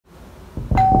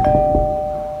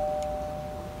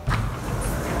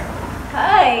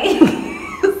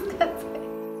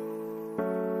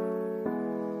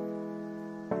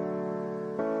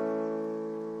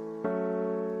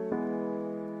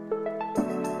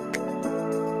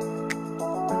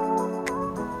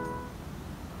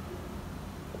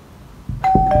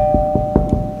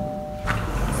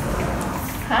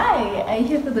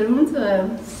for the room tour.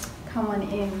 Come on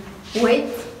in.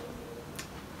 Wait.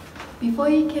 Before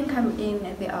you can come in,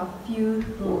 there are a few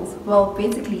rules. Well,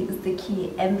 basically, it's the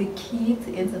key. And the key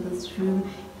to enter this room,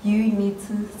 you need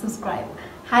to subscribe.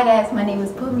 Hi guys, my name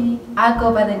is Pumi. I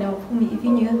go by the name of Pumi. If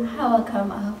you're new, hi,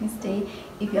 welcome. I hope you stay.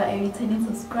 If you're a returning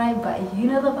subscriber, you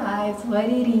know the vibes, what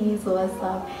it is, what's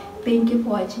up. Thank you for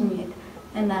watching yet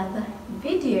another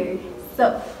video.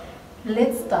 So,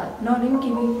 let's start. Now, let me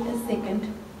give you a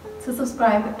second to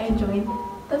subscribe and join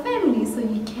the family so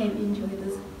you can enjoy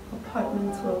this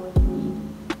apartment tour with me.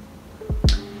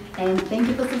 And thank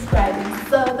you for subscribing.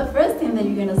 So, the first thing that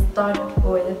you're going to start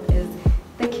with is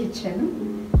the kitchen.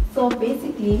 So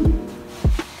basically,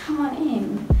 come on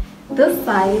in. This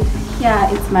side here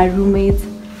is my roommate's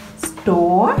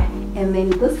store, and then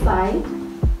this side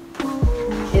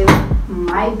is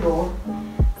my door.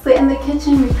 So in the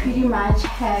kitchen, we pretty much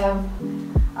have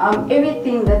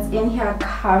everything that's in here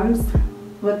comes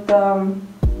with the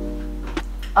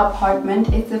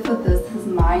apartment, except for this is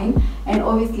mine, and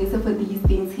obviously except for these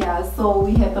things here. So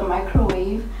we have the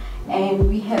microwave, and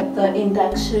we have the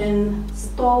induction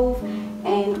stove,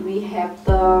 and we have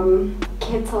the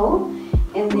kettle,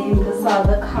 and then these are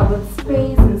the cupboard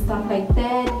space and stuff like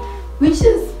that, which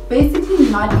is basically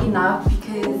not enough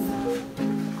because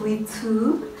we're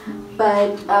two,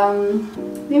 but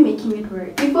we're making it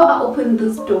work. Before I open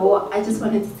this door, I just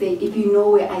wanted to say, if you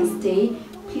know where I stay,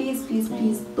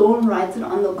 please don't write it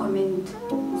on the comment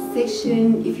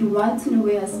section. If you want to know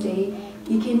where I stay,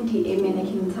 you can DM me and I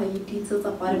can tell you details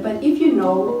about it. But if you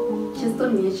know, just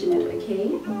don't mention it,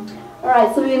 okay?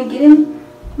 Alright, so we're gonna get in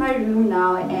my room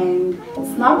now, and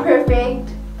it's not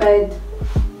perfect, but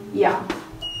yeah.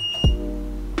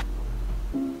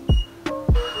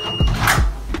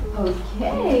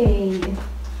 Okay,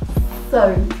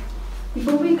 so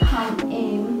before we come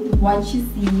in, what you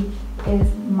see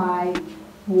is my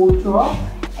wardrobe,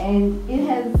 and it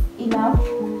has enough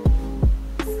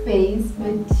space,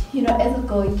 but you know, as a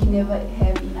girl you can never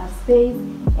have enough space.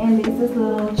 And there's this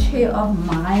little chair of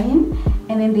mine,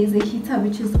 and then there's a heater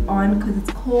which is on because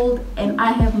it's cold, and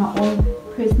I have my own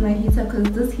personal heater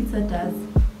because this heater does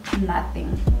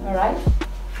nothing. All right,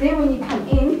 then when you come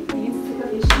in, you need to take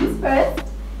off your shoes first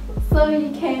so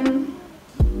you can,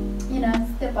 you know,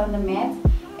 step on the mat.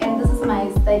 And this is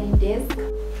my study desk.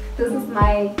 This is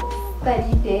my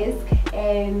study desk,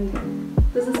 and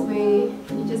this is where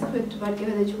you just put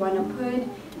whatever that you want to put.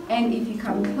 And if you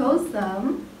come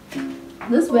closer,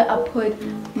 this is where I put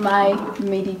my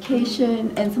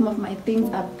medication and some of my things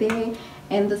up there.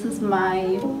 And this is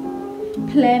my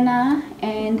planner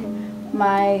and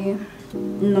my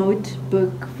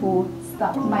notebook for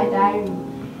stuff, my diary.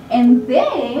 And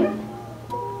then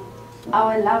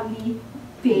our lovely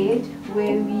bed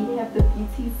where we have the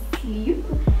beauty sleep,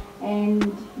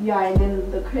 and yeah, and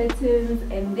then the curtains.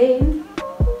 And then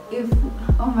if,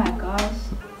 oh my gosh,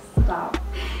 stop.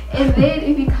 And then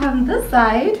if you come this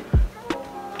side,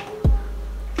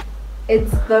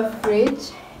 it's the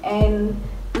fridge, and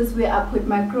this is where I put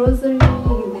my grocery,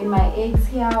 and then my eggs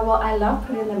here. Well, I love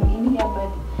putting them in here,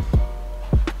 but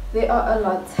there are a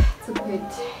lot to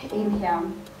put in here.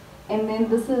 And then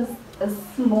this is a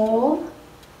small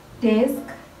desk.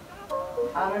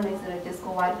 I don't know if it's a desk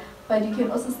or what, but you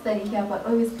can also study here, but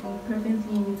obviously preferably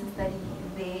you need to study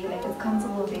there, like it's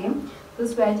comfortable there.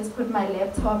 This is where I just put my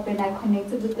laptop, and I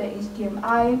connected with the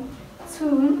HDMI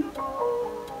to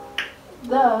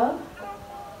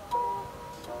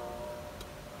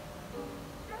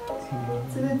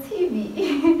the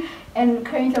TV. And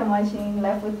currently I'm watching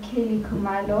Life with Kelly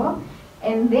Kumalo.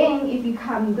 And then if you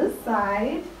come this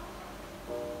side,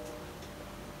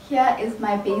 here is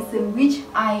my basin, which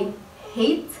I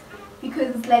hate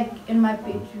because it's like in my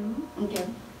bedroom. Okay,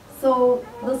 so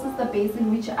this is the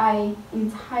basin which I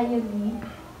entirely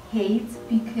hate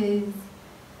because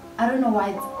I don't know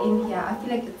why it's in here. I feel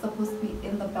like it's supposed to be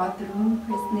in the bathroom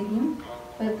personally,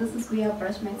 but this is where I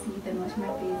brush my teeth and wash my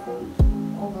face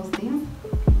and all those things.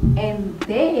 And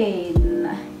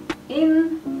then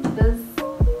in this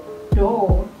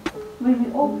door, when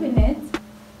we open it,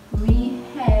 we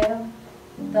have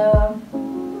the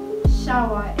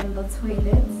shower and the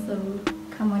toilet. So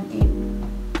come on in.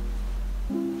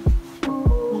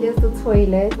 Here's the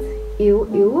toilet.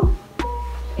 Ew.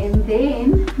 And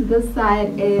then this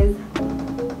side is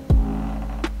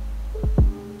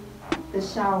the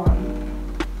shower.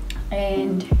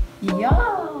 And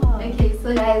yeah. Okay,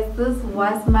 so guys, this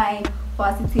was my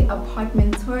varsity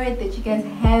apartment tour that you guys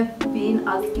have been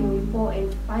asking me for,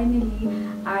 and finally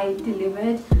I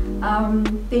delivered.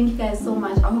 Thank you guys so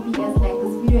much. I hope you guys like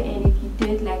this video, and if you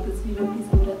did like this video, please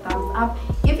give it a thumbs up.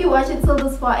 If you watch it till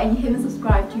this far and you haven't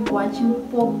subscribed, you're watching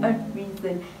for a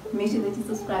reason. Make sure that you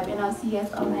subscribe, and I'll see you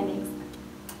guys on my next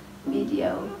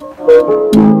video.